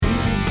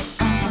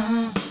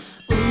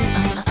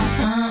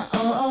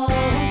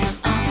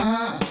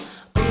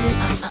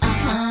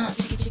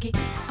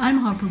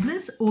Harper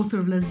Bliss, author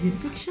of lesbian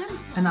fiction.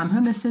 And I'm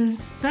her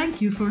missus. Thank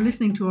you for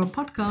listening to our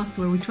podcast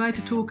where we try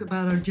to talk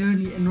about our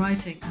journey in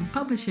writing and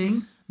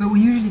publishing. But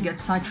we usually get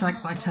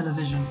sidetracked by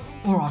television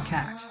or our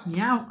cat.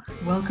 Meow.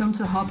 Welcome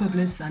to Harper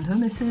Bliss and her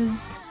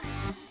missus.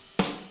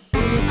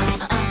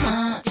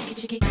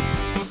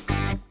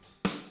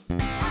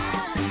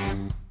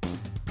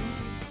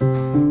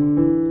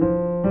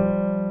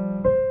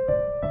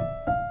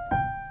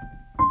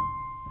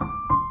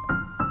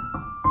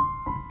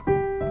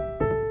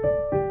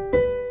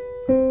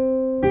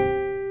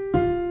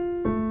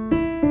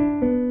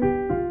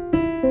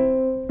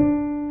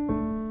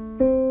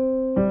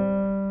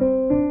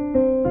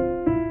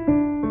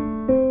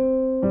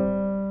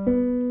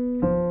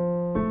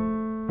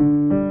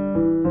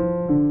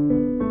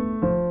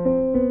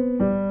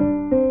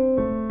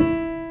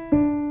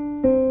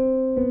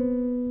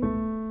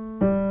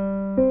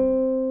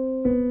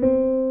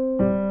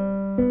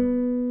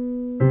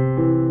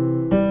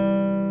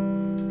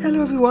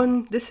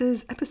 This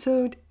is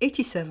episode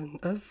 87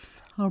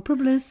 of Harper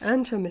Bliss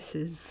and her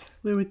missus.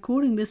 We're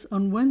recording this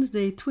on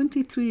Wednesday,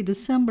 23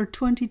 December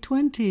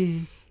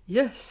 2020.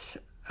 Yes,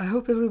 I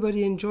hope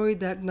everybody enjoyed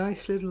that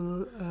nice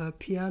little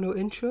piano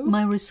intro.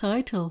 My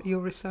recital.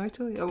 Your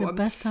recital? It's the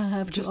best I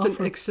have just to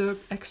offer. Just an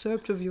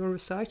excerpt of your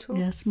recital?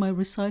 Yes, my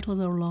recitals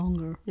are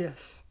longer.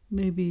 Yes.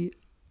 Maybe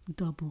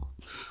double.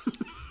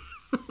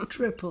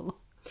 Triple.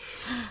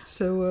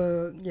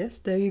 So, yes,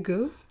 there you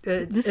go.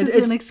 This is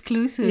an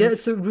exclusive. Yeah,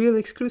 it's a real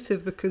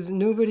exclusive because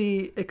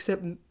nobody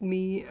except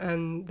me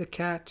and the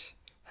cat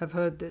have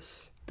heard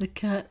this. The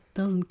cat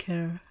doesn't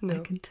care. No. I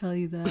can tell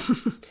you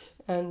that.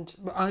 And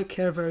I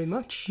care very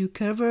much. You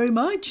care very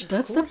much.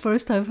 That's the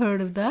first I've heard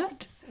of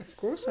that. Of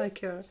course I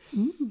care.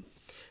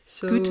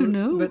 So, good to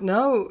know. But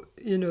now,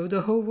 you know,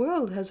 the whole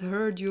world has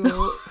heard your,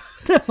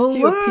 the whole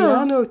your world.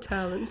 piano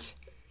talent.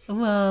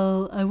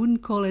 Well, I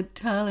wouldn't call it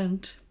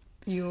talent.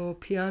 Your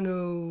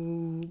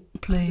piano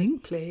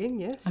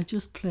playing, yes. I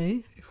just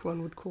play. If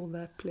one would call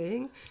that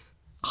playing.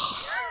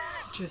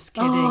 Just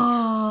kidding.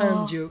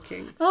 I'm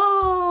joking.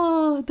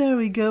 Oh, there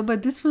we go.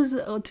 But this was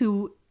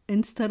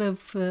instead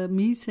of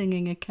me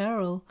singing a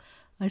carol,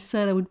 I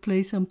said I would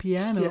play some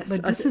piano. Yes,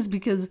 but this is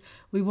because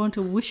we want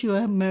to wish you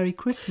a Merry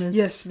Christmas.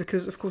 Yes,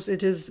 because of course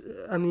it is.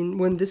 I mean,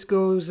 when this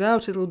goes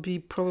out, it'll be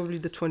probably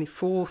the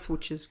 24th,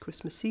 which is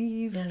Christmas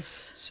Eve.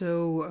 Yes.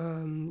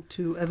 So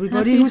to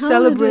everybody Happy who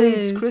celebrates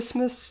holidays.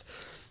 Christmas,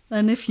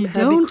 and if you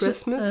Happy don't,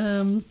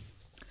 Christmas.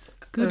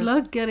 Good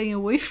luck getting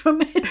away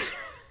from it.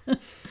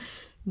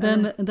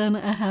 Then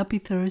a happy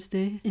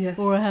Thursday, yes.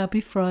 Or a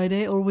happy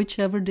Friday, or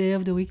whichever day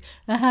of the week.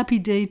 A happy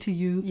day to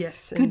you.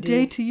 Yes, good indeed.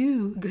 day to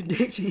you. Good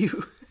day to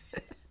you.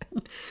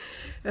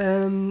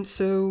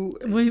 So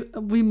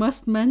we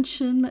must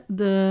mention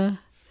the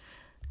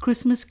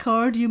Christmas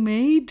card you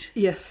made.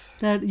 Yes,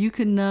 that you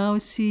can now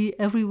see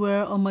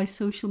everywhere on my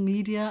social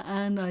media,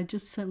 and I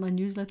just sent my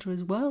newsletter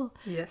as well.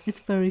 Yes, it's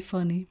very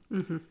funny.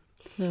 Mm-hmm.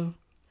 So.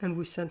 And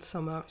we sent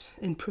some out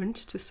in print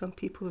to some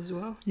people as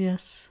well.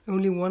 Yes.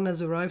 Only one has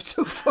arrived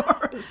so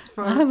far.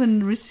 I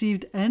haven't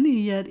received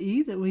any yet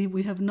either.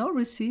 We have not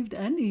received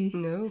any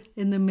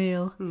in the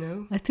mail.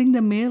 No. I think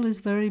the mail is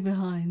very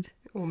behind.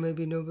 Or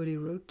maybe nobody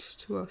wrote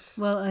to us.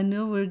 Well, I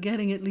know we're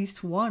getting at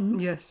least one.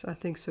 Yes, I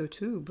think so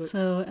too. But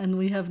and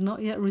we have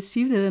not yet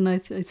received it, and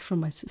it's from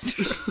my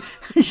sister.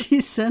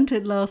 She sent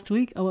it last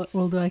week,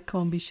 although I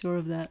can't be sure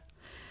of that.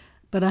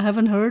 But I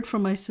haven't heard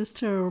from my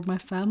sister or my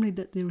family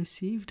that they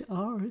received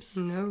ours.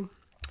 No.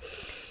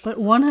 But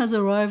one has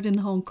arrived in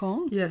Hong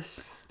Kong.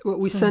 Yes. Well,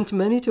 we sent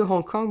many to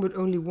Hong Kong, but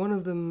only one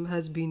of them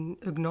has been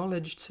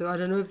acknowledged. So I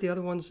don't know if the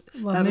other ones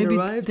haven't maybe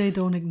arrived. They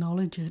don't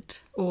acknowledge it.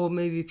 Or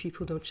maybe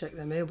people don't check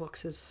their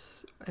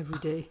mailboxes every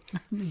day.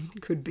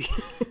 Could be.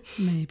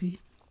 Maybe.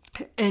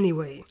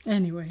 Anyway.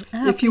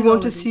 If you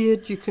want to see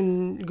it, you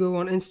can go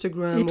on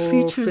Instagram or Facebook.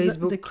 It features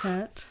the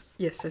cat.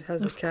 Yes, it has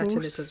the cat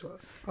in it as well,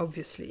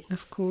 obviously.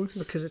 Of course.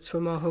 Because it's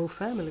from our whole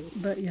family.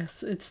 But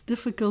yes, it's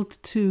difficult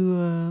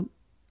to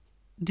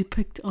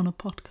depict on a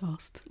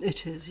podcast.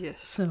 It is,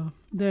 yes. So,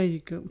 there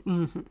you go.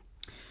 Mm-hmm.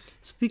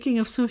 Speaking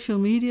of social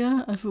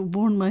media, I've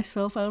worn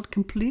myself out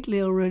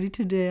completely already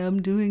today. I'm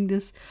doing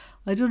this.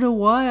 I don't know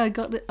why I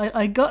got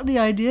the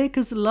idea,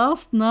 because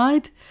last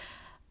night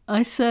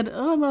I said,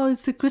 oh no,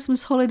 it's the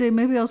Christmas holiday,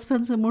 maybe I'll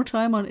spend some more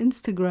time on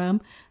Instagram.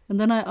 And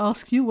then I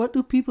asked you, what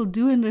do people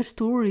do in their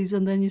stories?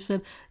 And then you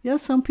said, yeah,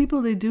 some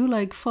people, they do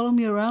like follow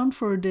me around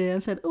for a day. I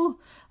said, oh,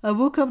 I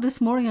woke up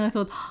this morning and I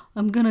thought,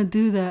 I'm going to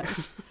do that.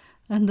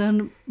 And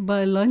then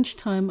by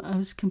lunchtime, I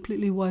was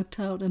completely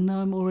wiped out. And now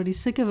I'm already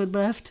sick of it,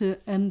 but I have to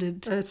end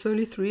it. And it's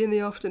only 3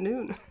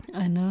 p.m.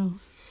 I know.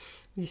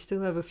 You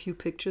still have a few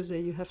pictures that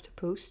you have to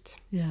post.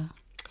 Yeah.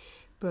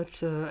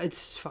 But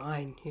it's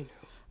fine, you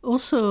know.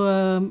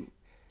 Also,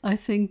 I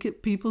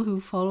think people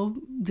who follow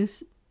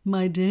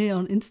my day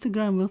on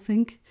Instagram will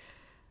think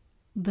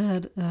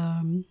that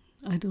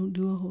I don't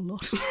do a whole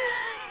lot.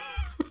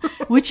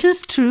 Which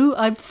is true.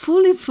 I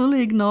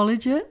fully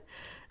acknowledge it,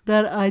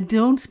 that I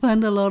don't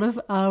spend a lot of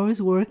hours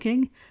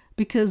working,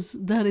 because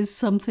that is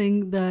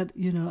something that,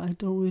 I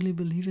don't really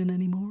believe in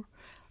anymore.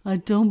 I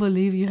don't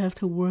believe you have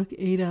to work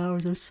 8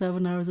 hours or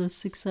 7 hours or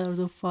 6 hours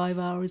or 5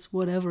 hours,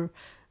 whatever,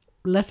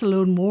 let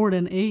alone more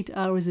than 8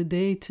 hours a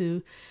day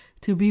to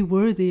be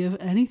worthy of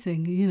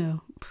anything. You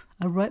know,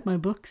 I write my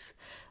books,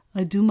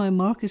 I do my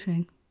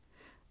marketing.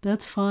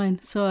 That's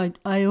fine. So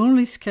I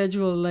only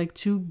schedule like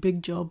 2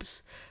 big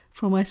jobs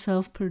for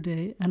myself per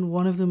day, and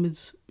one of them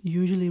is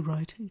usually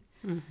writing,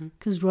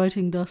 because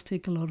writing does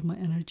take a lot of my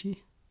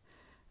energy.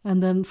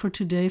 And then for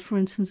today, for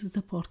instance, is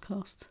the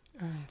podcast.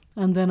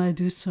 And then I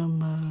do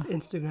some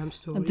Instagram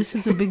stories. This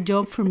is a big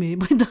job for me,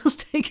 but it does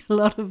take a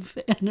lot of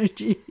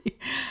energy.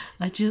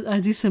 I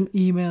do some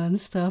email and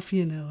stuff,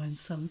 you know, and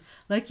some,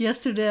 like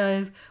yesterday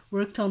I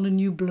worked on a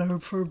new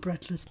blurb for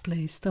Breathless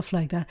Place, stuff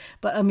like that.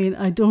 But I mean,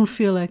 I don't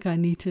feel like I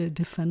need to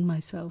defend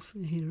myself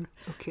here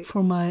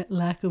for my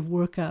lack of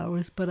work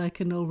hours, but I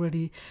can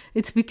already,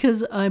 it's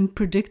because I'm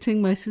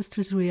predicting my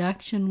sister's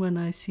reaction when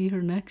I see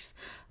her next.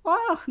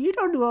 Oh, you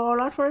don't do all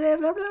that for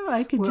them.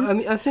 I could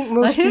I think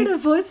most I hear the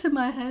voice in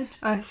my head.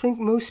 I think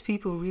most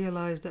people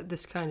realize that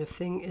this kind of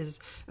thing is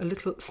a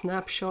little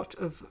snapshot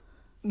of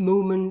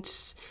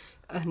moments,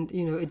 and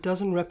you know, it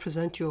doesn't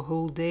represent your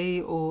whole day,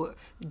 or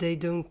they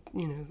don't,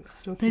 you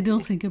know, They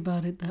don't think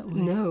about it that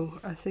way. No,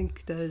 I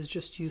think that is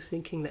just you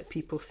thinking that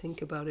people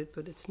think about it,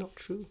 but it's not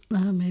true.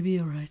 Maybe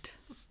you're right.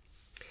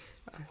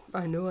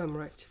 I know I'm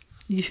right.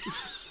 You-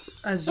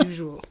 As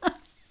usual.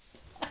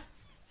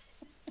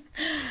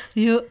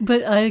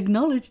 But I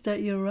acknowledge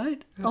that you're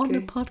right on the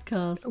Okay.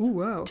 podcast. Oh,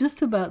 wow.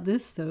 Just about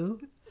this, though.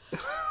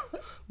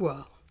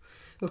 Well,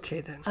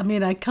 okay then. I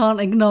mean, I can't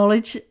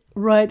acknowledge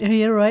right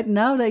here, right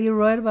now, that you're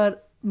right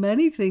about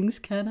many things,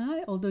 can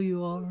I? Although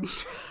you are.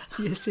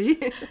 You see?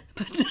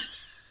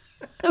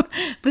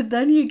 But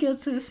then you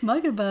get so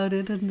smug about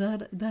it, and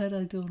that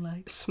I don't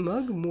like.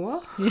 Smug,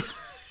 moi?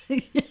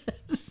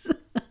 Yes.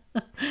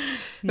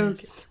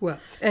 Okay. Well,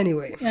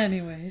 anyway.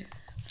 Anyway,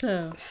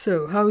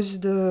 So, how's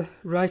the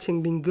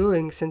writing been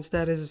going, since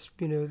that is,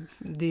 you know,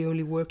 the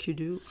only work you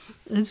do?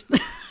 it's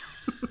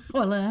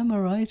well, I am a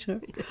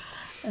writer. Yes.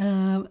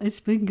 It's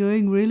been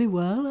going really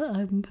well.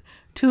 I'm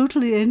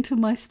totally into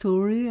my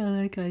story.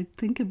 I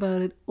think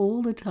about it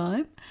all the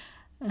time,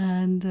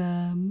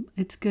 and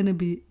it's gonna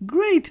be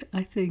great,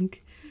 I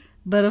think.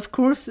 But of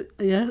course,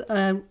 yes,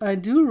 I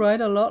do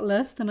write a lot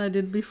less than I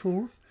did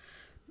before,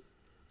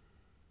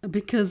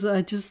 because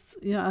I just,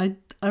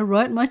 I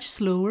write much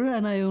slower,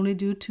 and I only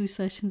do 2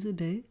 sessions a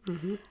day,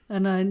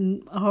 and I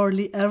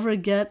hardly ever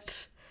get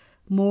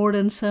more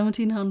than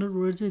 1,700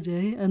 words a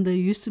day. And there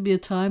used to be a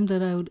time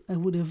that I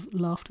would have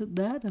laughed at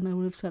that, and I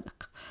would have said,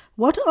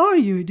 "What are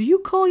you? Do you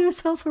call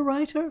yourself a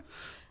writer?"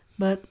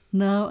 But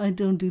now I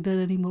don't do that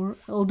anymore,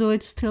 although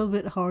it's still a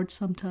bit hard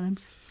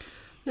sometimes.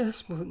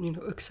 Yes, well, you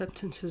know,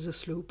 acceptance is a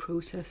slow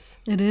process.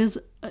 It is.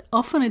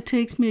 Often it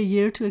takes me a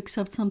year to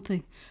accept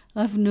something.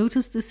 I've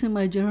noticed this in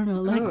my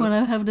journal. Like when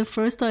I have the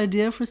first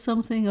idea for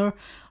something, or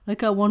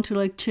like I want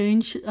to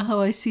change how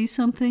I see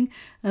something,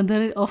 and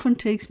then it often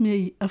takes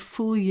me a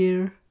full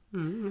year.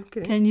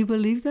 Okay. Can you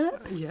believe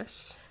that?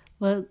 Yes.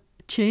 Well,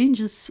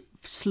 change is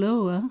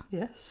slow, huh?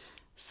 Yes.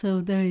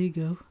 So there you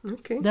go.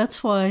 Okay.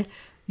 That's why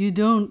you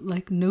don't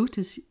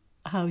notice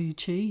how you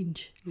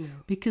change, No.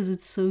 because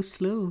it's so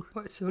slow.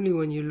 Well, it's only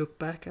when you look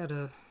back at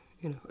a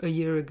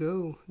year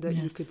ago that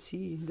you Yes. could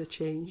see the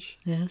change.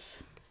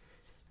 Yes.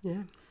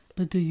 Yeah.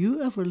 But do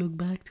you ever look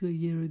back to a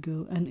year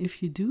ago? And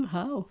if you do,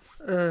 how?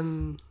 I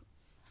In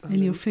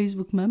your don't-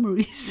 Facebook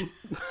memories.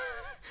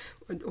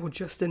 or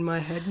just in my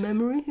head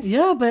memories.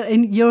 Yeah, but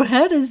in your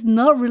head is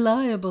not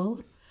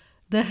reliable.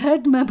 The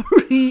head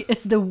memory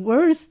is the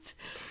worst.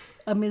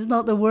 I mean, it's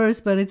not the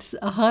worst, but it's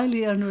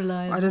highly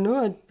unreliable. I don't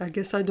know. I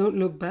guess I don't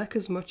look back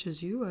as much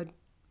as you. I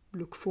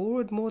look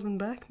forward more than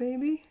back,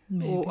 maybe.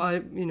 Maybe. Or I,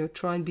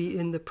 try and be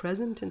in the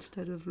present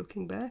instead of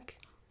looking back.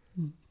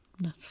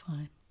 That's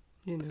fine.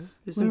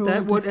 Isn't We're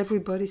that all what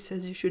everybody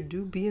says you should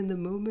do? Be in the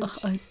moment.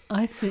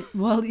 I think,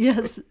 well,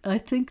 yes, I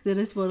think that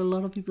is what a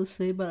lot of people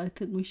say, but I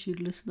think we should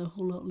listen a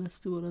whole lot less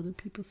to what other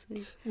people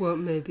say. Well,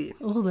 maybe.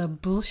 All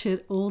that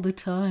bullshit all the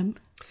time.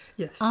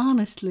 Yes.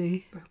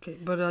 Honestly. Okay,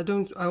 but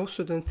I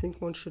also don't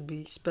think one should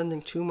be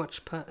spending too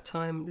much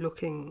time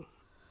looking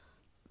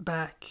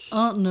back.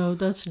 Oh, no,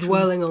 that's true.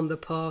 Dwelling on the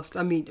past.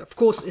 I mean, of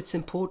course, it's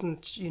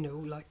important,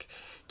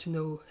 to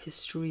know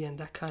history and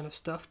that kind of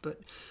stuff, but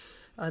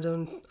I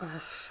don't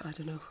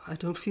know. I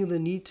don't feel the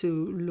need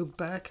to look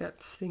back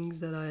at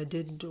things that I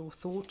did or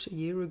thought a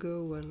year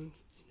ago. And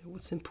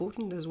what's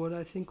important is what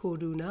I think or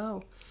do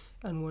now,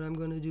 and what I'm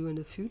going to do in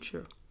the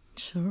future.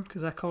 Sure.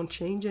 Because I can't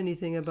change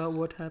anything about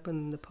what happened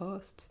in the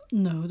past.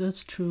 No,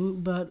 that's true,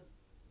 but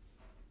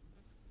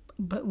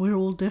we're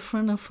all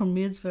different, and for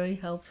me it's very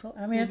helpful.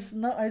 I mean,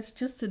 it's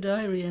just a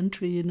diary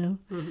entry,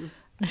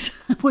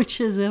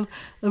 which is a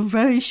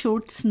very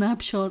short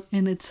snapshot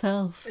in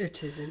itself.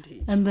 It is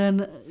indeed. And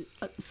then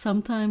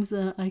sometimes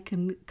I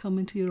can come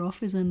into your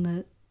office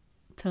and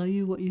tell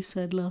you what you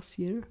said last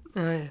year.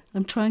 Oh, yeah.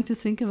 I'm trying to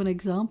think of an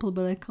example,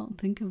 but I can't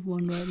think of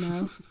one right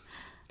now.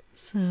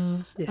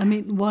 So, Yeah. I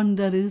mean, one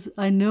that is,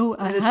 I know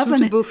I That is have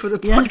suitable for the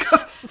Yes,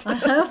 podcast. I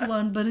have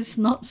one, but it's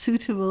not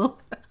suitable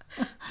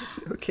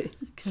Okay.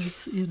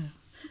 because,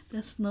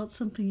 that's not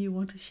something you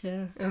want to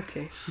share.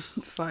 Okay.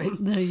 Fine.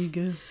 There you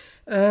go.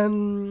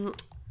 Um,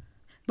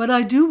 But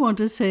I do want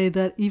to say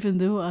that even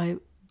though I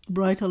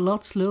write a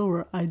lot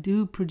slower, I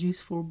do produce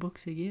 4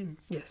 books a year.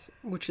 yes,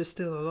 which is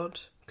still a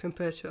lot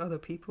compared to other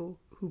people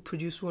who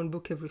produce one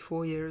book every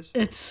 4 years.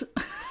 It's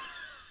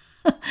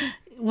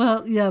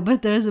well, yeah,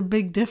 but there's a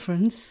big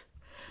difference.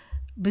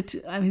 But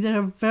I mean,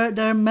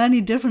 there are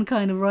many different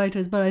kind of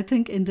writers, but I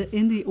think in the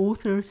indie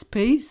author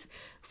space,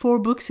 4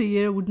 books a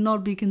year would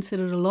not be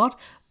considered a lot.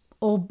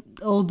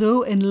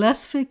 Although in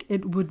Lesvik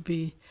it would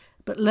be,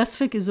 but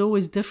Lesvik is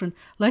always different.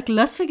 Like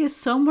Lesvik is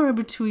somewhere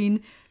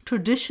between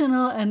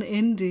traditional and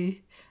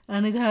indie,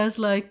 and it has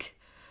like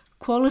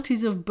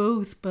qualities of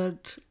both.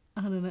 But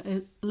I don't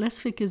know.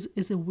 Lesvik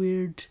is a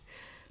weird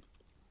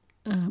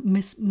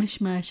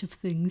mishmash of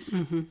things.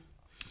 Mm-hmm.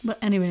 But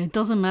anyway, it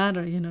doesn't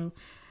matter,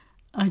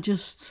 I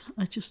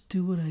just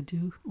do what I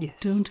do,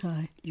 Yes, don't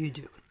I? you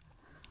do.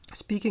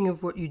 Speaking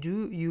of what you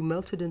do, you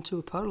melted into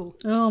a puddle.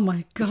 Oh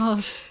my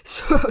God!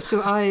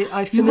 So I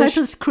finished. You had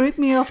to scrape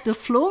me off the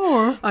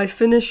floor. I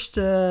finished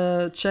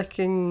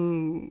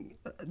checking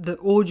the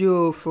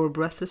audio for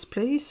Breathless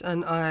Place,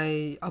 and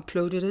I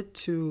uploaded it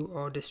to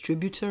our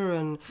distributor,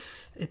 and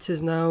it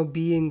is now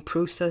being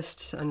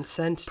processed and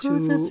sent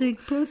Processing.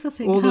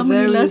 all How the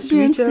many various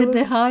lesbians did they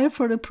retailers. hire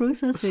for the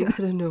processing? I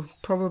don't know,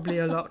 probably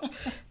a lot.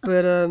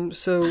 But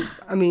so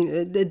I mean,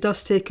 it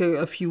does take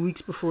a few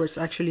weeks before it's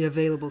actually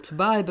available to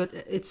buy, but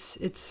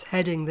it's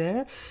heading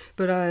there.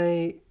 But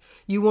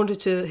you wanted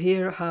to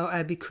hear how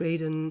Abby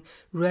Craden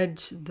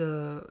read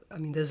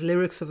there's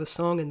lyrics of a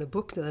song in the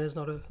book. That's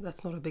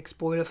not a big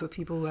spoiler for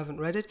people who haven't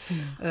read it.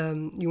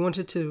 You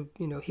wanted to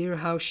hear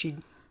how she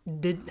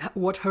did,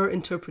 what her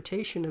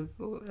interpretation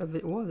of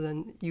it was,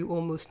 and you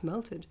almost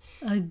melted.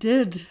 I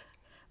did,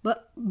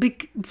 but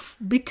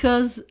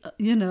because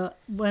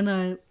when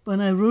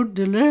I wrote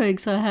the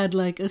lyrics, I had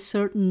like a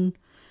certain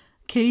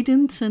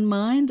cadence in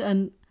mind,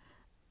 and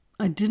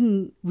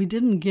we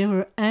didn't give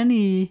her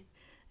any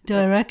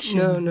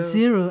direction, No.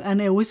 0,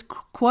 and it was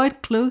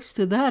quite close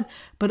to that.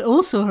 But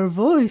also her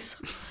voice,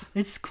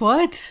 it's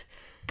quite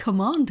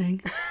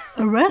commanding,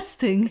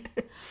 arresting.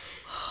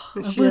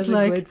 She has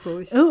a great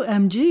voice.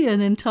 OMG, an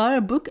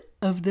entire book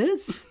of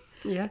this.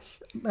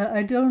 Yes.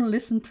 I don't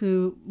listen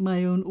to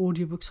my own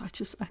audiobooks,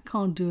 so I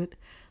can't do it.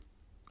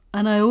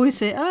 And I always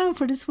say,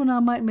 for this one I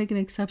might make an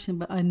exception,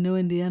 but I know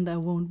in the end I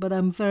won't. But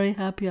I'm very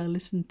happy I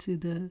listened to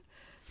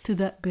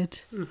that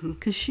bit,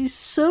 because she's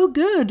so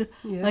good.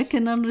 Yes. I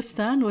can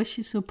understand why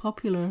she's so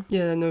popular.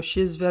 Yeah, no,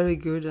 she's very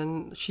good,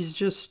 and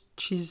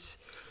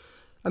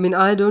I mean,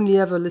 I'd only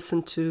ever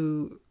listened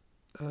to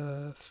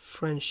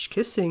French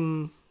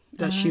Kissing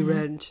that she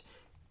read,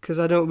 because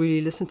I don't really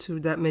listen to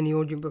that many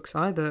audiobooks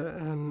either.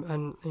 And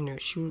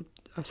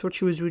I thought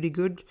she was really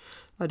good.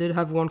 I did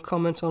have one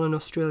comment on an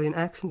Australian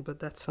accent, but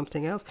that's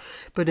something else.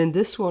 But in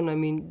this one, I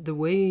mean, the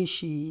way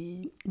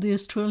the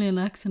Australian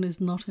accent is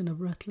not in a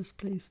Breathless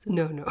Place.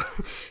 No.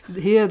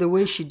 Here, the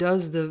way she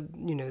does the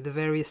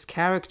various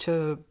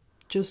character,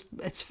 just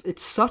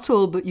it's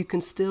subtle, but you can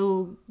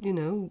still,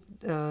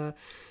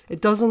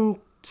 it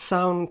doesn't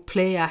sound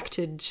play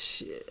acted,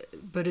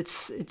 but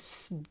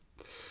it's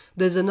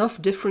there's enough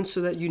difference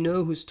so that you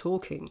know who's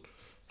talking.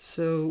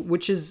 So,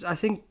 which is, I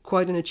think,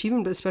 quite an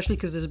achievement, but especially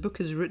because this book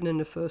is written in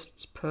the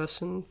first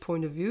person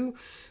point of view.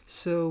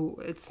 So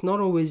it's not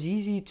always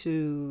easy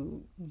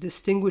to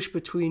distinguish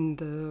between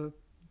the,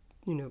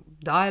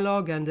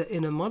 dialogue and the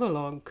inner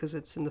monologue, because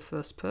it's in the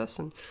first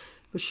person.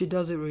 But she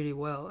does it really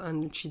well,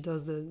 and she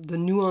does the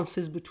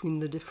nuances between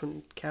the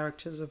different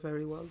characters are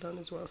very well done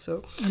as well.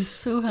 So I'm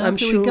so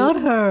happy we got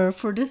her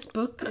for this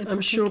book. I'm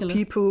sure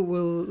people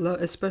will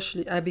love,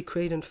 especially Abby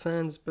Craden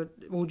fans, but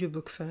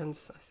audiobook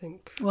fans, I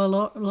think. Well,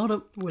 a lot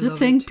of the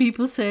thing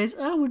people say is,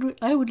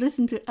 I would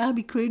listen to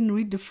Abby Craden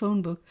read the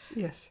phone book.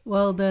 Yes.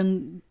 Well,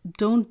 then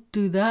don't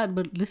do that,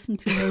 but listen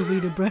to her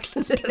read A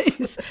Breathless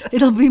Place.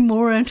 It'll be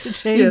more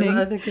entertaining.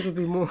 Yeah, I think it'll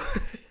be more.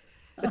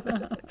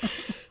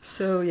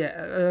 So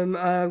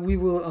yeah, we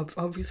will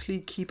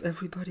obviously keep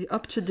everybody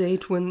up to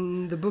date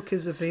when the book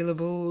is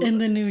available in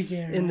the new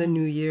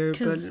year.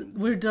 Because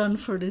we're done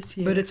for this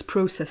year. But it's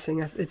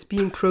processing. It's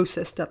being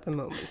processed at the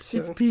moment. So.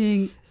 It's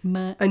being.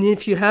 And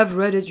if you have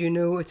read it,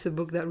 it's a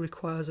book that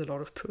requires a lot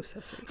of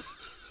processing.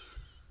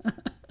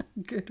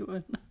 Good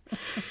one.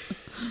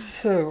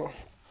 So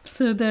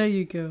there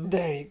you go.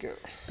 There you go.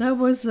 That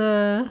was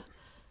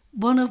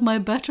one of my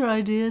better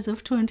ideas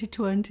of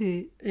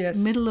 2020. Yes.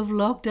 Middle of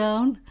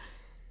lockdown.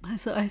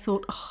 I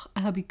thought,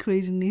 Abby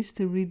Craden needs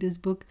to read this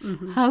book.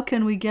 Mm-hmm. How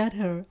can we get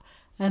her?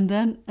 And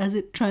then, as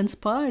it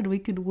transpired, we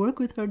could work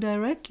with her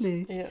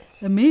directly.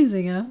 Yes.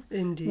 Amazing, huh?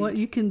 Indeed. What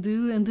you can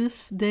do in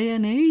this day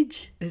and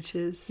age. It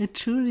is. It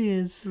truly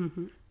is.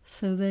 Mm-hmm.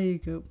 So there you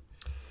go.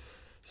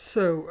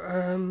 So,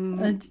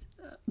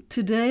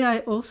 today I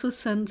also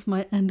sent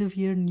my end of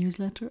year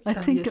newsletter. I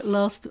think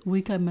last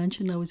week I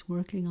mentioned I was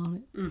working on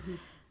it. Mm-hmm.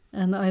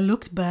 And I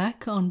looked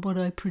back on what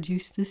I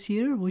produced this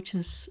year, which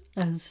is,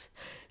 as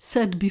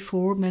said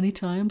before many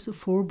times,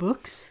 4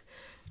 books,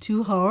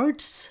 2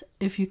 Hearts,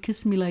 If You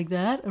Kiss Me Like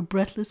That, A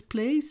Breathless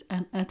Place,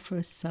 and At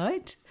First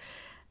Sight.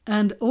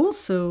 And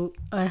also,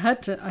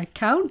 I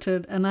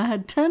counted, and I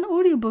had 10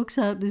 audiobooks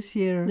out this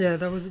year. Yeah,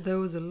 there was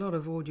a lot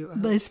of audio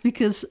out. But it's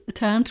because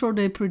Tantor,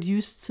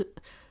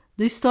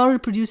 they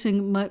started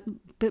producing a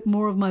bit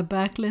more of my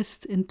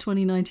backlist in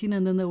 2019,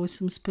 and then there was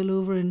some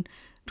spillover in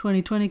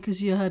 2020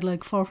 because you had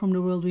like Far From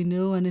the World We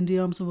Know and In the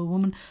Arms of a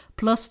Woman.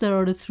 Plus there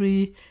are the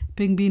 3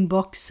 Pink Bean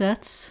box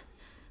sets,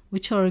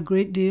 which are a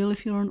great deal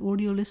if you're an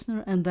audio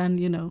listener. And then,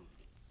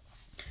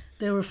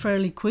 they were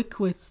fairly quick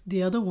with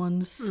the other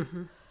ones.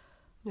 Mm-hmm.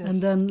 Yes.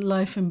 And then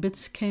Life in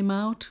Bits came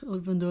out,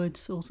 even though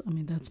it's also,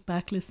 that's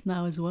backlist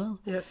now as well.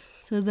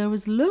 Yes. So there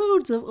was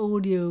loads of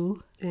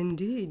audio.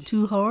 Indeed.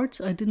 2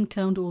 Hearts. I didn't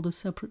count all the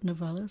separate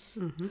novellas.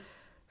 Mm-hmm.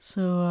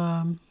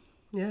 So,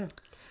 yeah.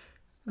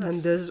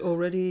 And there's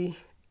already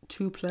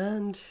 2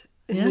 planned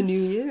in the new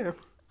year.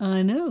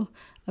 I know.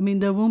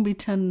 There won't be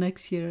 10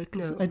 next year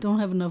because I don't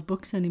have enough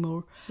books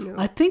anymore. No.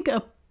 I think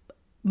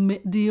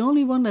the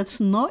only one that's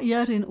not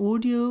yet in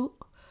audio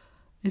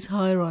is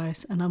High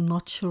Rise, and I'm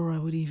not sure I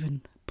would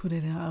even put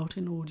it out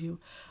in audio.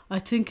 I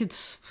think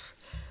it's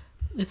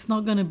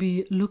not going to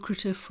be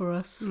lucrative for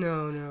us.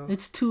 No.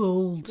 It's too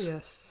old.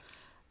 Yes.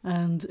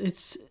 And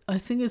I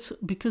think it's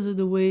because of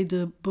the way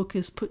the book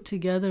is put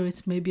together,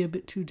 it's maybe a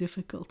bit too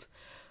difficult.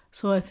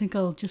 So I think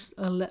I'll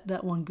let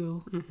that one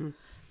go. Mm-hmm.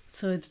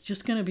 So it's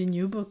just going to be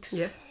new books.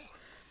 Yes.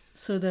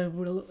 So there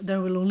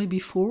will only be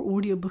 4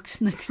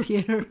 audiobooks next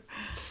year.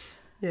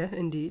 Yeah,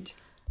 indeed.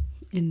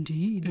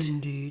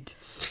 Indeed.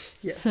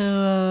 Yes.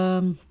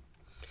 So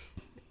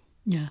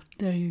yeah,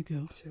 there you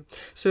go.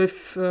 So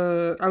if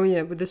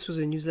but this was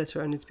a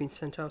newsletter and it's been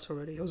sent out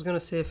already. I was going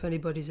to say if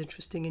anybody's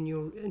interested in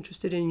your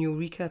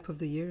recap of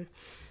the year,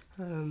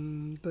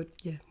 but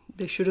yeah,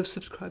 they should have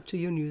subscribed to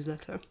your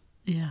newsletter.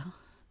 Yeah.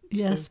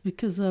 Yes,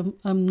 because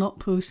I'm not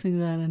posting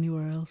that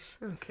anywhere else.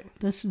 Okay.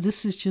 This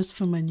is just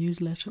for my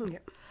newsletter. Yeah.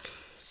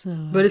 So,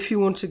 but if you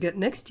want to get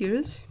next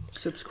year's,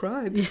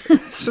 subscribe.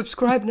 Yes.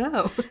 Subscribe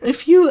now.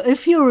 If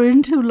you're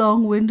into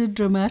long-winded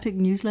dramatic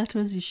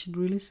newsletters, you should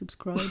really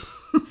subscribe.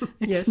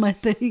 It's my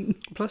thing.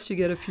 Plus, you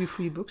get a few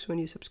free books when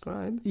you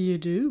subscribe. You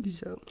do.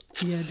 So.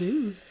 Yeah, I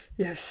do.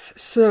 Yes.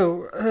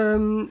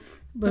 So.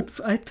 But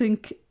I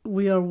think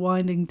we are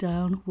winding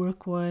down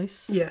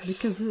work-wise. Yes.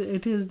 Because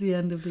it is the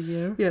end of the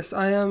year. Yes,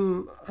 I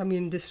am.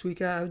 This week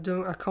I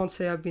can't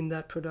say I've been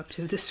that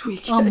productive this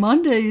week. On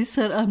Monday you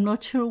said, I'm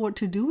not sure what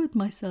to do with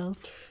myself.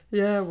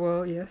 Yeah,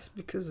 well, yes,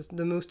 because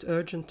the most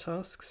urgent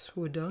tasks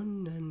were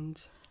done and...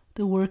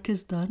 The work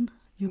is done.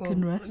 You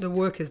can rest. The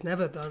work is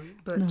never done,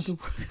 but... No, the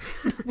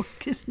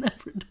work is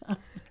never done.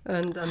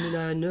 And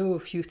I know a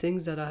few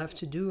things that I have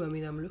to do.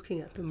 I'm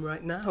looking at them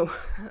right now.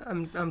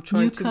 I'm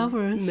trying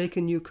to make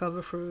a new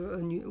cover for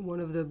one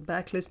of the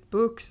backlist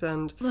books,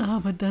 and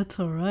but that's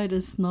all right.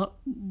 It's not.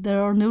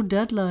 There are no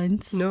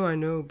deadlines. No, I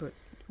know, but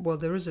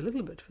there is a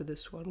little bit for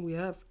this one. We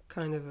have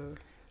kind of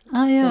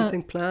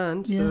something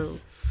planned. Yes. So,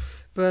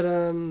 but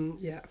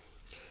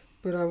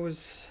but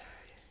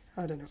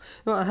I don't know.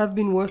 No, I have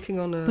been working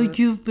on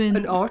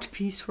an art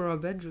piece for our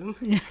bedroom.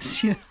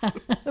 Yes, you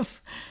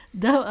have.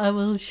 That I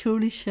will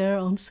surely share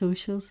on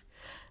socials.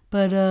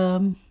 But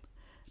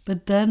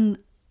then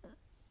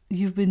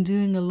you've been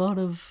doing a lot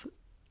of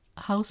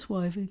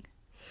housewiving.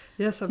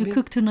 Yes, you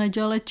cooked a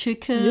Nigella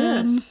chicken.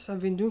 Yes,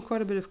 I've been doing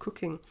quite a bit of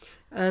cooking.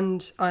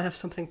 And I have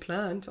something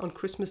planned on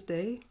Christmas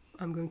Day.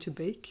 I'm going to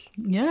bake.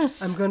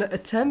 Yes. I'm going to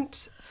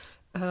attempt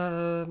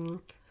a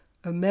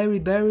Mary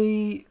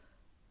Berry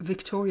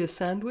Victoria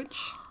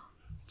sandwich.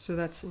 So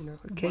that's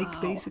a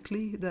cake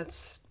basically.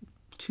 That's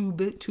two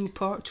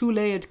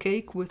layered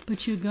cake with.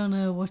 But you're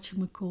gonna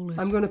whatchamacallit?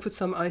 I'm gonna put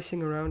some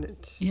icing around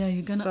it. Yeah,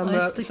 you're gonna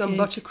ice the some cake.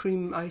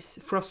 buttercream ice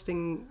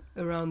frosting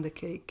around the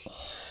cake,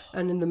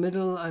 and in the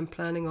middle I'm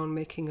planning on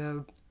making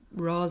a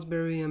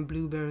raspberry and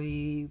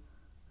blueberry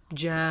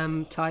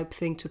jam type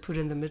thing to put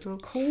in the middle.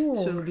 Cool.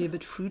 So it'll be a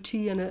bit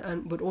fruity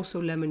but also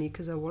lemony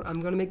because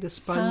I'm gonna make the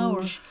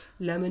sponge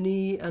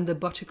lemony and the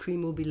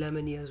buttercream will be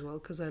lemony as well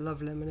because I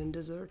love lemon in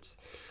desserts.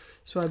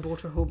 So I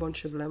bought a whole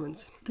bunch of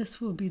lemons.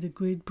 This will be the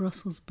Great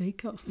Brussels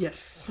Bake Off.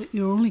 Yes. But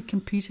you're only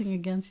competing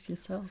against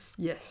yourself.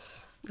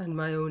 Yes, and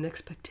my own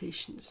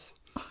expectations.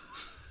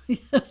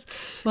 Yes.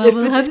 Well,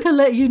 we'll have to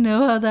let you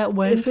know how that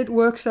went. If it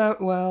works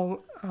out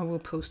well, I will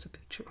post a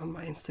picture on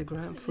my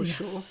Instagram for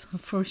sure.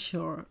 For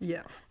sure.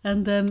 Yeah.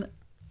 And then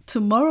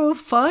tomorrow,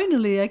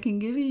 finally, I can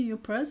give you your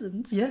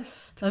presents.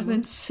 Yes. I've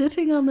been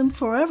sitting on them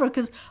forever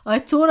because I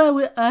thought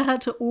I had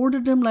to order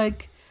them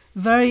like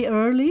very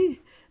early,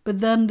 but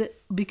then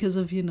because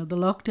of the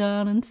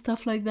lockdown and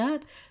stuff like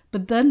that.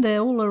 But then they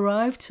all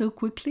arrived so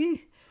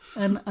quickly,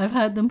 and I've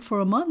had them for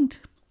a month,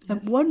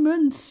 1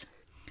 month.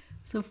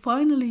 So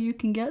finally, you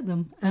can get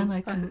them, and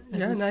I can.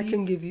 And I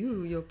can give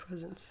you your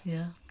presents.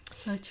 Yeah,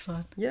 such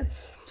fun.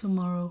 Yes.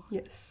 Tomorrow.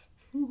 Yes.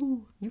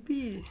 Woohoo!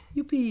 Yippee!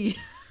 Yippee!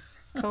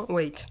 Can't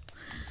wait.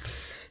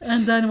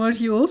 And then what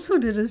you also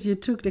did is you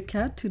took the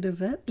cat to the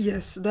vet.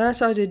 Yes,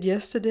 that I did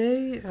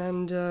yesterday.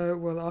 And,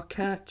 well, our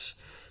cat,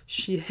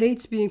 she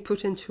hates being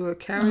put into a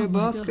carrier Oh my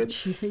basket. God,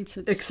 she hates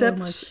it Except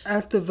so much.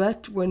 at the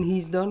vet, when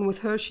he's done with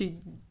her, she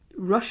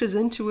rushes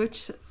into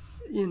it,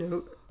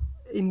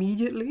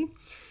 immediately.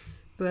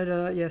 But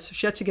so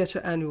she had to get her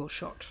annual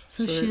shot.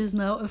 So she is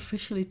now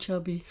officially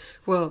chubby.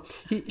 Well,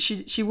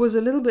 she was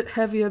a little bit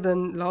heavier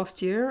than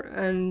last year,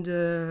 and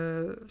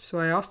so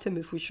I asked him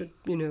if we should,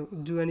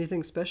 do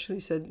anything special.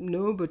 He said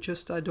no, but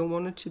just I don't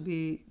want it to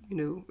be,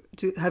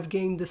 to have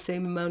gained the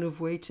same amount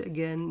of weight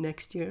again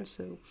next year.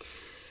 So.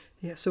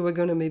 Yeah, so we're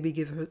going to maybe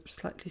give her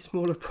slightly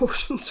smaller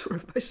portions for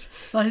a bit.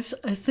 I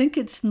think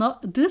it's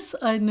not... This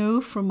I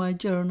know from my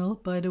journal,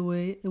 by the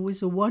way. It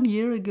was 1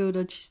 year ago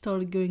that she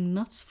started going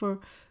nuts for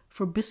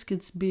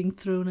biscuits being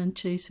thrown and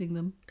chasing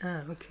them.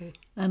 Ah, okay.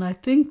 And I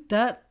think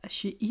that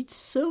she eats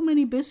so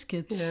many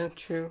biscuits. Yeah,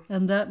 true.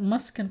 And that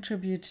must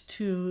contribute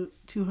to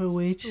her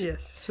weight.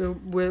 Yes, so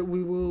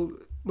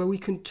we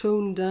can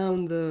tone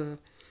down the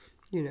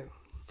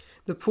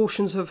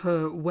portions of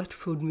her wet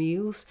food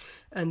meals,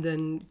 and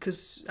then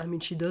because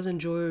she does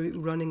enjoy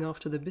running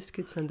after the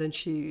biscuits, and then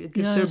it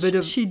gives her a bit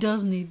of. She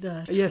does need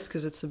that. Yes,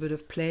 because it's a bit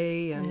of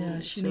play,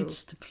 and she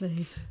needs to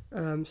play.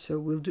 So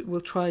we'll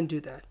try and do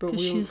that, but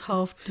she's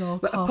half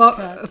dog, half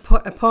cat.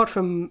 Apart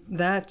from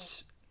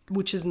that,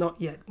 which is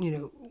not yet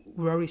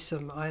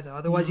worrisome either.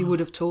 Otherwise, he would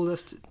have told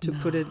us to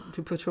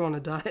put her on a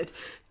diet.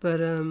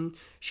 But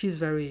she's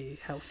very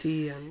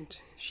healthy and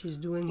she's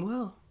doing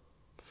well.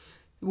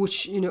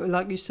 Which,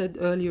 like you said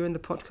earlier in the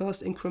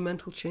podcast,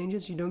 incremental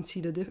changes, you don't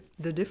see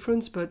the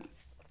difference. But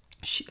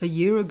a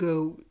year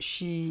ago,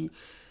 she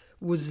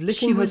was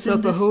licking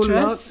herself a whole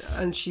lot,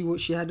 and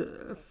she had,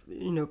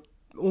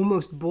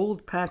 almost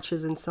bald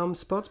patches in some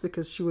spots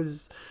because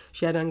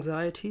she had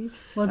anxiety.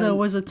 Well, there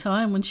was a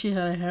time when she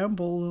had a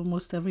hairball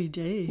almost every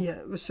day. Yeah,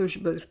 so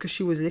because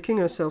she was licking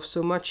herself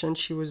so much, and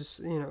she was,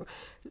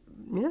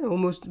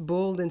 almost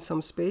bald in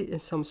some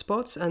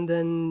spots, and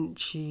then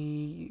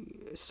she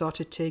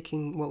started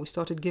we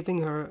started giving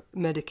her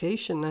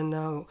medication, and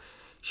now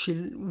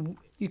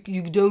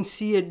you don't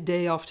see it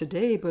day after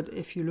day, but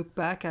if you look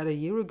back at a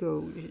year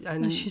ago,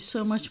 and she's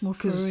so much more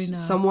furry now.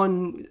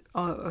 Someone,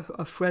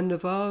 a friend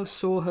of ours,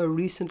 saw her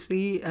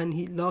recently,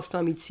 and last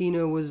time he'd seen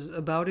her was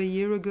about a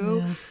year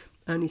ago. Yeah.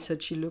 And he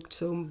said she looked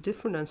so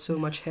different and so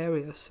much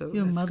hairier. So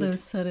your mother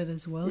said it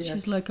as well. Yes.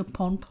 She's like a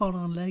pom-pom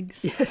on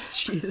legs. Yes,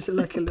 she is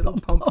like a little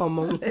pom-pom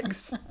on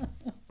legs.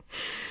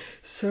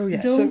 So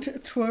yeah.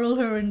 Don't twirl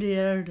her in the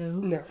air though.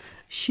 No.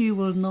 She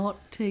will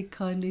not take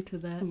kindly to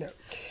that. No.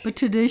 But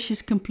today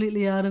she's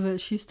completely out of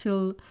it. She's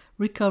still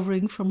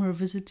recovering from her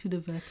visit to the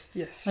vet.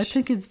 Yes. I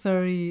think it's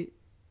very,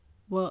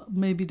 well,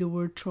 maybe the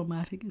word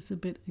traumatic is a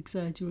bit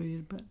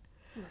exaggerated, but...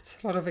 It's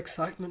a lot of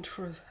excitement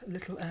for a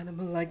little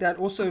animal like that.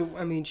 Also,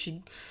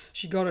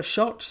 she got a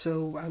shot,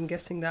 so I'm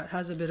guessing that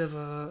has a bit of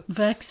a...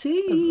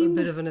 Vaccine? A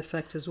bit of an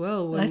effect as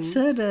well. I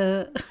said...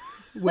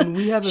 when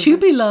we have she'll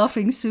be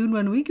laughing soon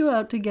when we go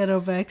out to get our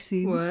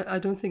vaccines. Well, I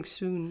don't think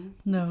soon.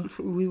 No.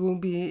 We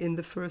won't be in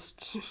the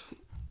first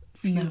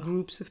few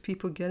groups of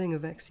people getting a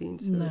vaccine.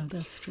 So no,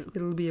 that's true.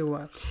 It'll be a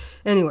while.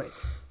 Anyway,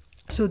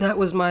 so that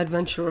was my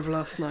adventure of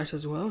last night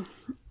as well.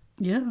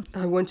 Yeah.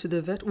 I went to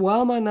the vet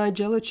while my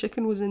Nigella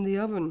chicken was in the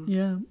oven.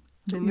 Yeah.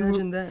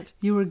 Imagine that.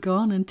 You were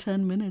gone in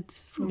 10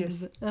 minutes.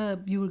 Yes.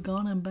 You were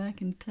gone and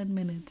back in 10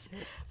 minutes.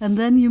 Yes. And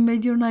then you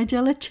made your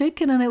Nigella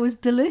chicken and it was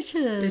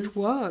delicious. It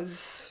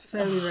was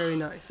very, very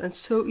nice. And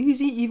so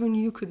easy, even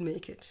you could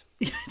make it.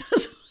 Yeah,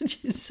 that's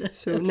what you said.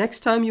 So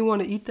next time you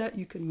want to eat that,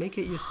 you can make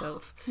it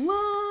yourself.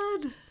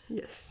 What?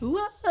 Yes.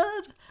 What?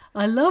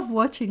 I love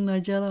watching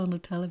Nigella on the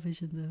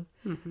television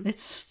though. Mm-hmm.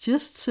 It's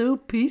just so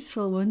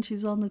peaceful when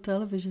she's on the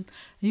television.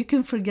 You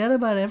can forget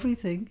about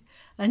everything.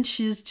 And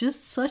she's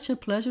just such a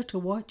pleasure to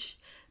watch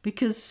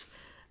because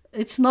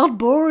it's not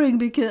boring.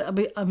 Because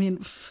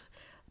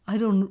I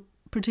don't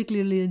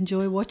particularly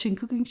enjoy watching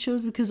cooking shows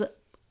because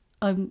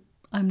I'm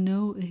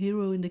no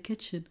hero in the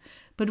kitchen.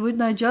 But with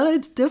Nigella,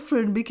 it's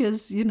different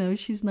because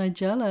she's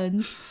Nigella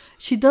and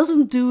she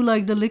doesn't do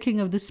like the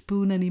licking of the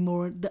spoon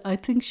anymore. I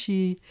think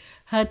she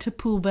had to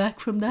pull back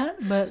from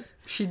that, but.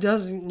 She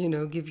does,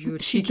 give you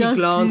cheeky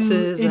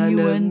glances and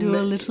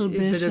a little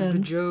bit of a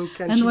joke.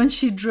 And when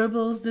she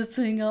dribbles the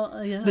thing,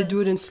 yeah. They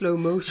do it in slow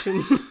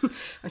motion.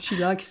 And she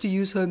likes to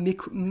use her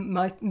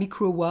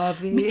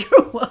microwave.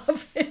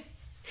 Microwave.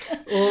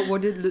 Or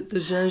what did the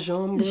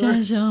gingembre?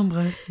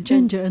 Gingembre.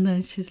 Ginger. And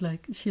then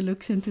she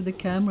looks into the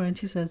camera and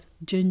she says,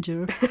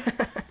 ginger.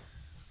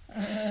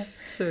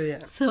 So yeah.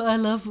 So I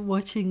love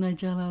watching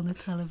Nigella on the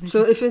television.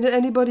 So if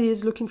anybody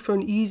is looking for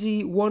an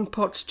easy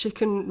one-pot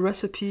chicken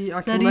recipe,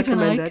 I can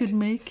recommend that. I could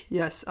make.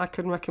 Yes, I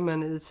can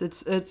recommend it.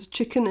 It's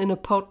chicken in a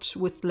pot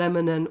with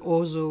lemon and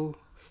orzo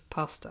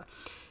pasta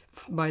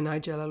by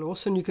Nigella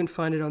Lawson. You can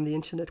find it on the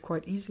internet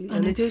quite easily.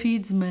 And it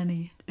feeds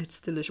many. It's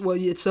delicious. Well,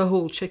 it's a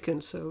whole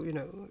chicken, so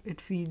it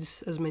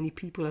feeds as many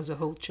people as a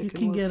whole chicken.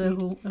 You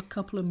can get a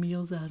couple of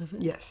meals out of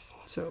it. Yes,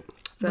 so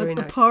very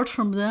nice. Apart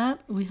from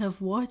that, we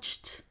have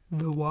watched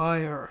The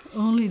Wire.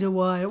 Only The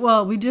Wire.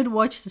 Well, we did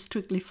watch the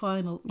Strictly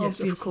Final, Yes,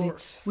 of obviously,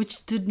 course.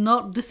 which did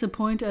not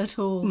disappoint at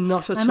all.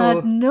 Not at and I all.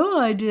 had no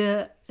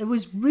idea. It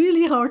was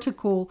really hard to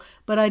call,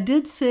 but I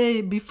did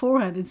say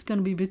beforehand it's going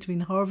to be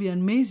between Harvey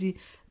and Maisie,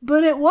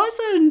 but it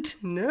wasn't.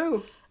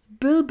 No.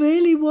 Bill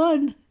Bailey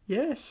won.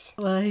 Yes.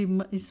 Well,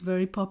 he's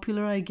very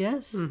popular, I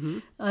guess. Mm-hmm.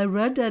 I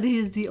read that he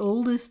is the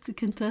oldest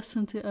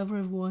contestant to ever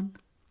have won.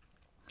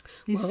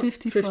 He's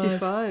 55.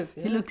 55,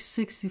 yeah. He looks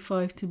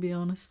 65, to be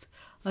honest.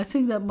 I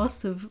think that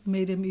must have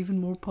made him even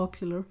more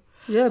popular.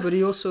 Yeah, but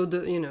he also,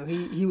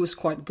 he was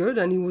quite good,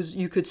 and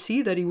you could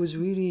see that he was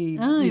really,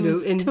 he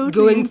was totally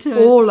going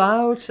into all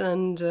out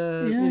and,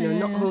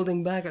 not yeah.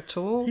 holding back at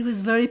all. He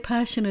was very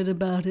passionate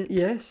about it.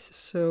 Yes,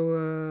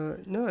 so,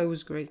 no, it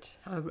was great.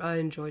 I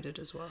enjoyed it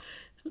as well.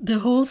 The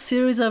whole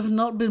series, I've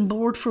not been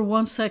bored for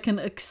 1 second,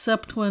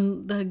 except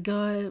when that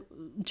guy,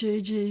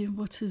 JJ,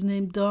 what's his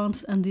name,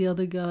 danced, and the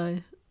other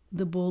guy,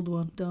 the bald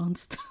one,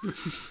 danced.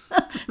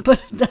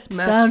 But that's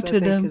Max, down I to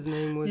think them. his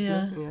name was.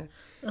 Yeah. Yeah.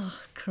 Oh,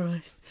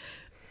 Christ.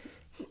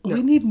 No.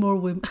 We need more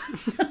women.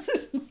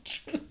 That's not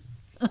true.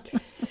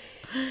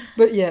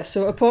 But yeah,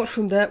 so apart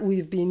from that,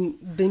 we've been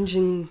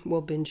binging. Oh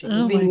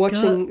We've been my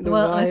watching God. The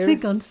Well, Wire. I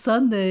think on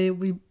Sunday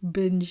we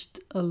binged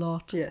a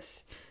lot.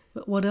 Yes.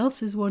 But what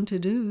else is one to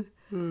do?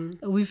 Hmm.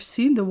 We've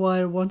seen The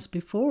Wire once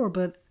before,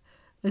 but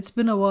it's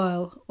been a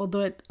while.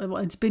 Although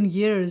it's been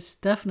years,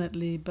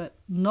 definitely, but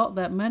not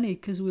that many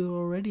because we were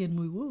already in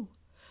Muiwu.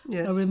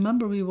 Yes. I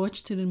remember we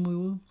watched it in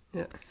Muiwu.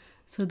 Yeah.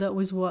 So that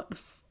was what,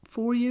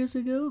 4 years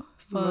ago?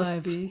 5.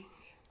 Must be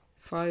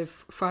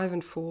 5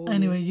 and 4.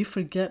 Anyway, you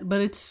forget,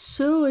 but it's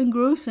so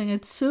engrossing,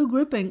 it's so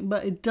gripping,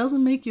 but it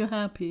doesn't make you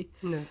happy.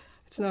 No,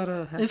 it's not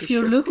a happy If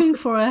you're show. looking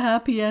for a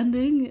happy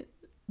ending,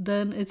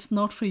 then it's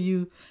not for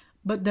you.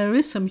 But there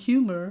is some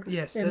humor.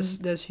 Yes,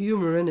 in- there's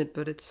humor in it,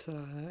 but it's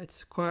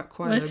quite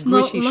it's a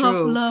gritty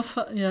show.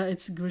 Yeah,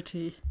 it's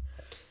gritty.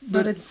 But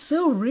But- it's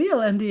so real,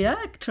 and the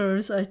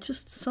actors, I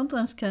just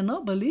sometimes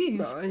cannot believe.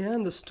 Yeah,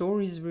 and the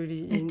story's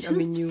really. It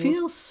just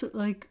feels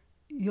like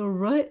you're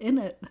right in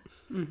it.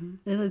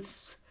 Mm-hmm. And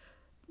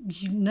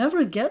you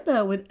never get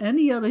that with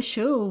any other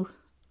show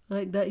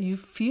like that. You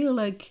feel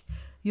like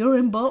you're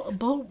in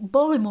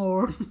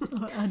Baltimore.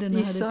 I don't know.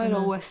 East how to Side or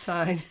pronounce- West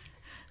Side?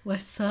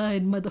 West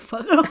Side,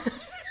 motherfucker.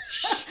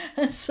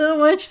 And so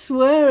much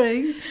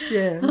swearing.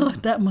 Yeah. Oh,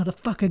 that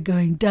motherfucker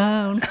going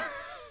down.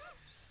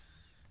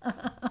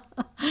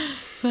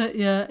 But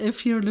yeah,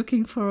 if you're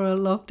looking for a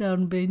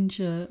lockdown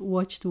binge,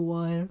 watch The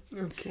Wire.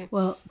 Okay.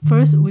 Well,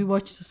 first we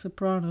watched The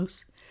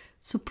Sopranos.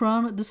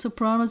 The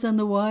Sopranos and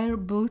The Wire,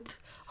 both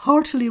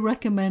heartily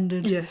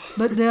recommended. Yes.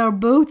 But they are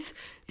both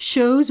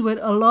shows with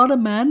a lot of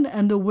men,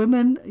 and the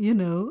women,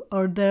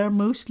 are there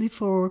mostly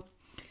for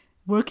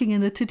working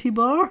in the titty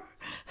bar.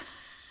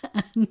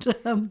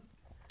 And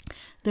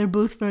they're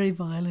both very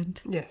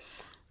violent.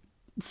 Yes.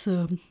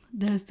 So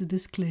there's the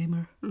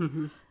disclaimer.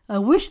 Mm-hmm. I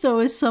wish there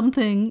was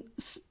something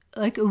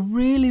like a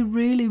really,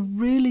 really,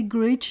 really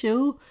great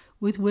show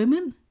with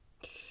women.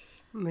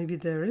 Maybe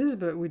there is,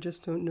 but we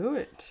just don't know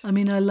it. I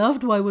mean, I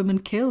loved Why Women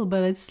Kill,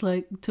 but it's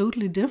like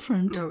totally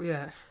different. Oh,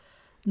 yeah.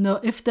 No,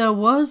 if there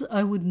was,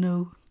 I would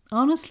know.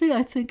 Honestly,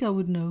 I think I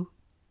would know.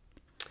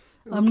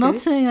 I'm not Okay.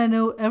 saying I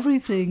know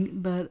everything,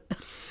 but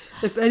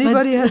If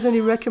anybody has any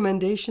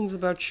recommendations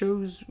about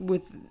shows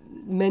with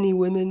many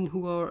women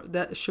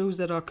shows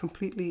that are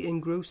completely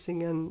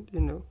engrossing and,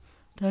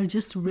 they're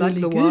just like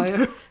really The good.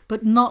 Wire.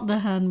 But not The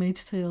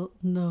Handmaid's Tale,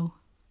 no.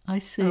 I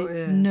say Oh,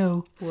 yeah.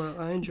 no. Well,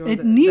 I enjoy It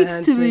The needs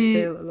to Handmaid's be-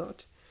 Tale a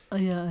lot. Oh,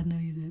 yeah, I know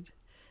you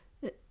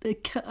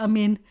did. I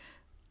mean,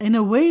 in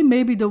a way,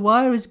 maybe The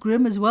Wire is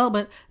grim as well,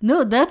 but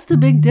no, that's the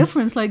big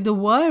difference. Like, The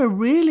Wire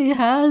really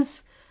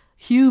has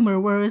humor,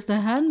 whereas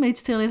The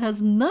Handmaid's Tale, it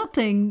has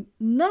nothing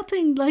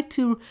like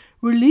to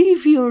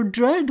relieve your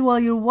dread while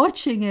you're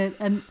watching it.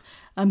 And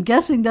I'm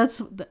guessing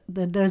that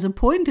there's a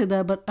point to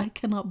that, but I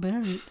cannot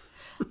bear it.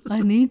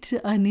 I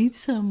need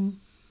some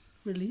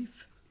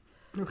relief.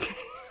 Okay.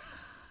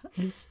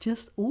 It's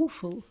just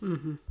awful.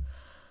 Mm-hmm.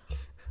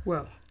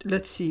 Well,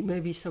 let's see.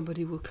 Maybe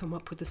somebody will come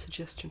up with a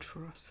suggestion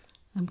for us.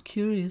 I'm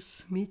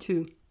curious. Me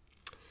too.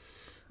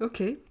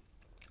 Okay.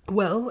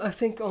 Well, I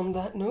think on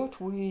that note,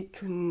 we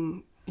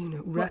can,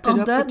 wrap On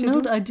it up that for today.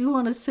 note, I do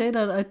want to say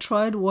that I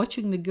tried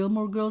watching the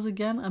Gilmore Girls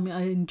again. I mean,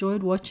 I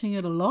enjoyed watching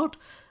it a lot,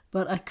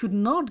 but I could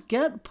not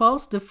get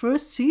past the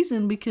first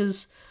season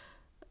because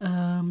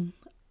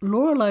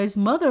Lorelai's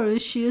mother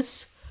she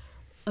is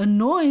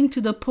annoying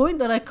to the point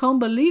that I can't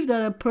believe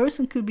that a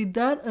person could be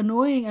that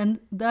annoying and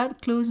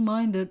that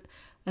close-minded.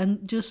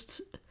 And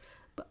just,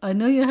 I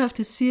know you have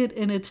to see it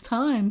in its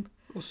time.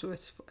 Also,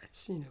 it's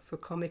for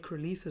comic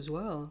relief as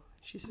well.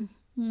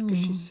 Because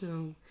she's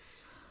so,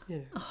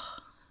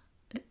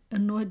 It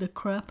annoyed the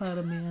crap out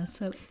of me. I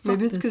said, fuck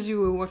Maybe it's this. because you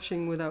were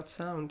watching without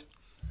sound.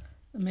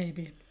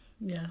 Maybe,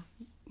 yeah.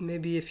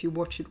 Maybe if you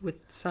watch it with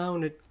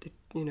sound,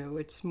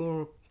 it's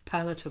more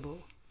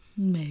palatable.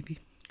 Maybe.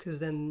 Because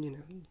then,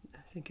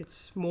 I think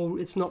it's more.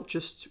 It's not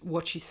just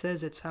what she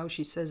says; it's how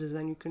she says it,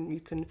 and you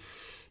can,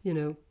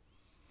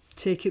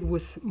 take it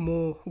with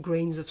more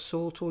grains of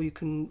salt, or you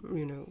can,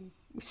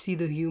 see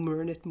the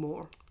humor in it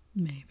more.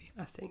 Maybe.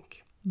 I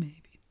think.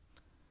 Maybe.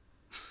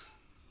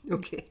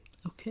 Okay.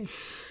 Okay.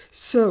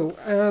 So,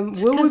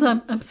 because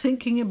I'm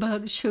thinking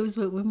about shows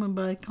with women,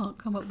 but I can't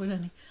come up with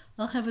any.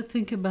 I'll have a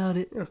think about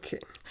it. Okay.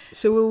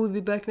 So will we be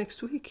back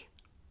next week?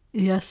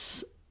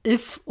 Yes,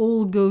 if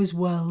all goes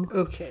well.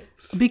 Okay.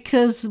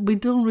 Because we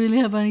don't really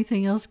have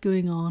anything else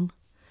going on.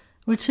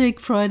 We'll take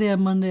Friday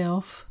and Monday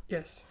off.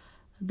 Yes.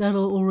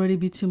 That'll already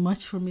be too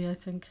much for me, I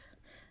think.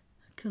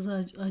 Because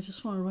I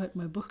just want to write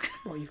my book.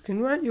 Well, you can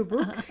write your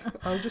book.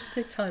 I'll just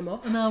take time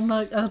off. No, I'm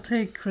like, I'll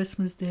take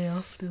Christmas Day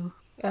off, though.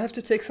 I have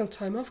to take some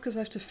time off because I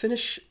have to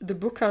finish the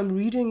book I'm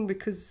reading,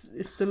 because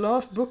it's the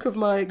last book of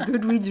my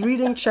Goodreads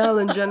reading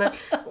challenge, and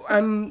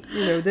I'm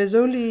there's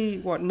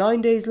only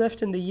 9 days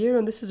left in the year,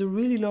 and this is a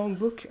really long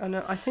book, and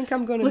I think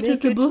I'm going to make it. What is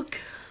the book?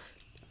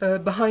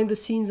 Behind the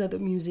Scenes at the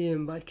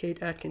Museum by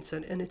Kate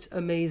Atkinson, and it's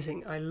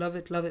amazing. I love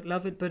it,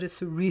 but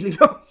it's a really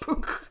long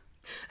book.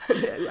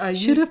 I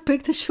should have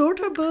picked a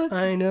shorter book.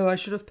 I know, I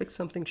should have picked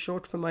something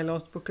short for my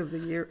last book of the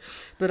year,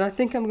 but I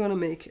think I'm going to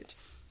make it.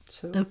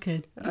 So,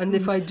 okay. And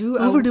if I do...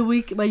 Over the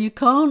week, but you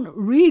can't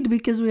read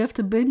because we have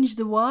to binge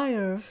The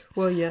Wire.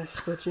 Well, yes,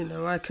 but,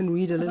 I can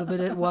read a little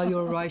bit. While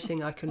you're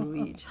writing, I can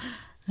read.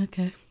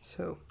 Okay.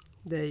 So,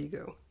 there you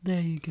go. There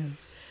you go.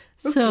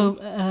 Okay. So,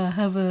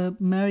 have a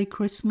Merry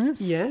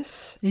Christmas.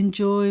 Yes.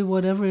 Enjoy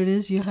whatever it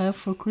is you have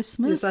for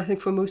Christmas. Yes, I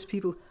think for most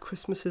people,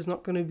 Christmas is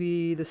not going to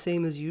be the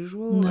same as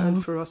usual. No.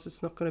 And for us,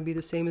 it's not going to be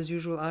the same as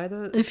usual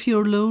either. If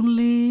you're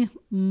lonely...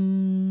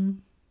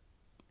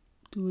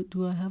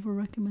 Do I have a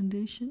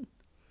recommendation?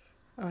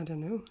 I don't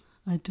know.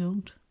 I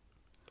don't.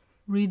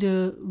 Read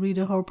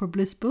a Harper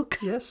Bliss book.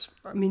 Yes,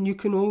 I mean you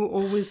can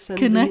always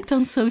connect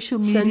on social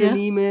media. Send an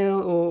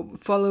email or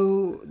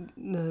follow,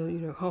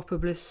 Harper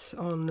Bliss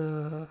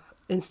on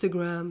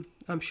Instagram.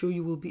 I'm sure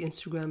you will be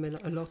Instagramming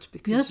a lot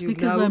because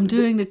I'm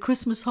doing the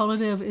Christmas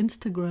holiday of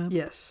Instagram.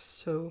 Yes,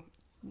 so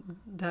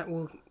that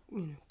will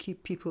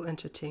keep people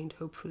entertained,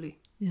 hopefully.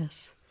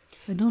 Yes,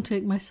 I don't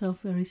take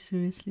myself very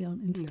seriously on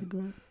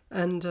Instagram. No.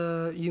 And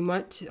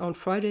on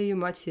Friday you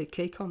might see a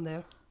cake on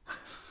there.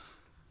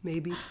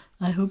 Maybe.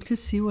 I hope to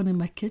see one in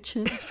my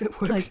kitchen. If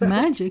it works like out.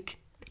 Magic.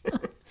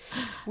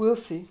 We'll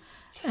see.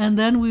 And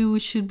then we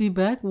should be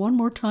back one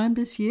more time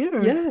this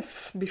year.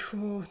 Yes,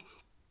 before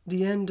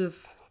the end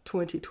of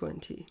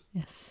 2020.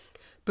 Yes.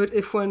 But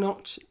if we're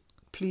not,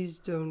 please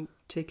don't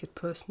take it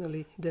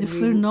personally. Then if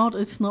we're not,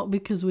 it's not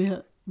because we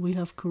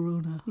have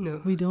corona.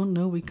 No. We don't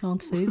know. We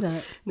can't say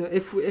that. No,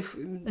 if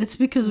it's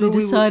because we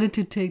decided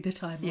to take the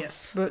time off.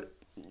 Yes, but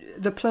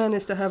the plan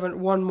is to have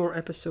one more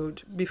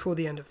episode before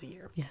the end of the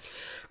year.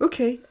 Yes.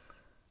 Okay.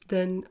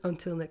 Then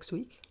until next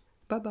week.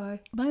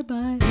 Bye-bye.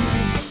 Bye-bye.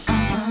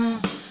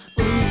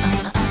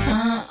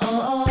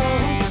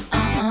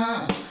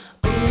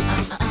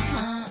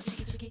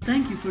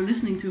 Thank you for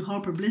listening to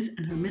Harper Bliss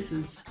and Her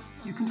Misses.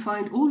 You can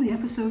find all the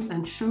episodes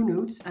and show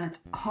notes at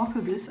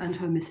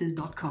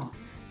harperblissandhermisses.com.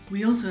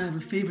 We also have a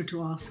favor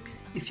to ask.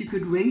 If you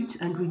could rate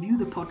and review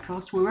the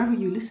podcast wherever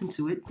you listen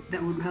to it,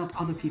 that would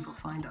help other people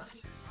find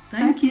us.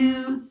 Thank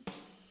you.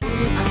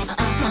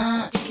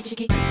 Chicky,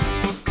 chicky.